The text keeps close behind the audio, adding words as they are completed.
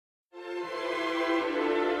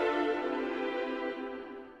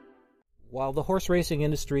While the horse racing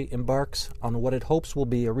industry embarks on what it hopes will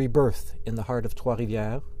be a rebirth in the heart of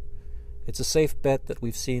Trois-Rivières, it's a safe bet that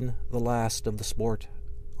we've seen the last of the sport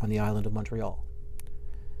on the island of Montreal.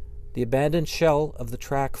 The abandoned shell of the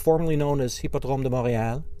track formerly known as Hippodrome de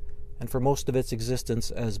Montréal, and for most of its existence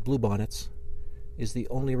as Bluebonnets, is the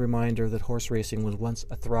only reminder that horse racing was once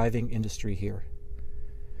a thriving industry here.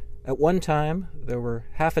 At one time, there were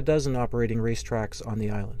half a dozen operating racetracks on the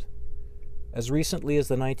island. As recently as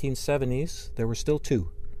the 1970s, there were still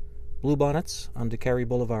two, Bluebonnets on de Carry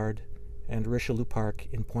Boulevard and Richelieu Park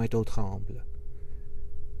in Pointe-aux-Trembles.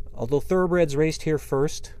 Although thoroughbreds raced here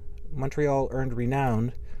first, Montreal earned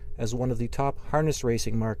renown as one of the top harness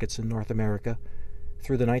racing markets in North America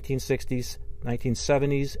through the 1960s,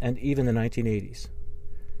 1970s, and even the 1980s.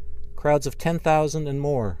 Crowds of 10,000 and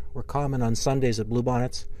more were common on Sundays at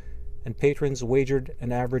Bluebonnets, and patrons wagered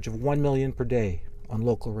an average of $1 million per day on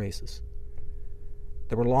local races.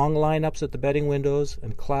 There were long lineups at the betting windows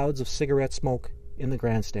and clouds of cigarette smoke in the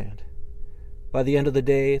grandstand. By the end of the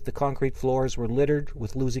day, the concrete floors were littered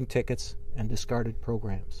with losing tickets and discarded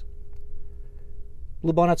programs.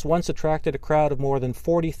 Bluebonnets once attracted a crowd of more than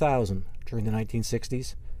 40,000 during the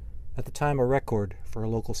 1960s, at the time a record for a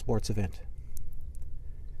local sports event.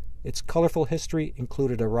 Its colorful history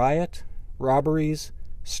included a riot, robberies,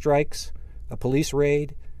 strikes, a police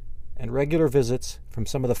raid, and regular visits from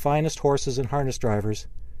some of the finest horses and harness drivers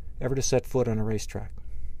ever to set foot on a racetrack.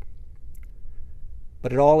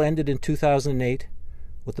 But it all ended in 2008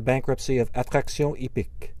 with the bankruptcy of Attraction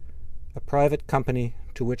Hippique, a private company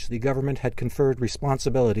to which the government had conferred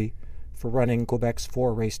responsibility for running Quebec's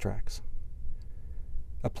 4 racetracks.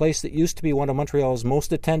 A place that used to be one of Montreal's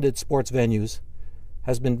most attended sports venues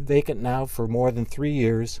has been vacant now for more than 3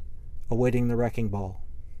 years, awaiting the wrecking ball.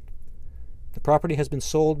 The property has been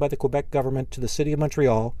sold by the Quebec government to the City of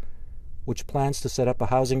Montreal, which plans to set up a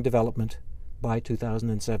housing development by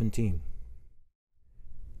 2017.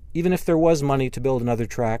 Even if there was money to build another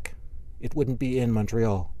track, it wouldn't be in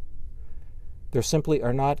Montreal. There simply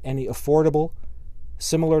are not any affordable,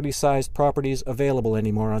 similarly sized properties available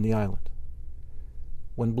anymore on the island.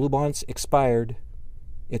 When Bluebonnets expired,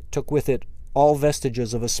 it took with it all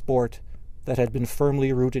vestiges of a sport that had been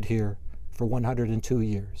firmly rooted here for 102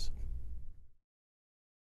 years.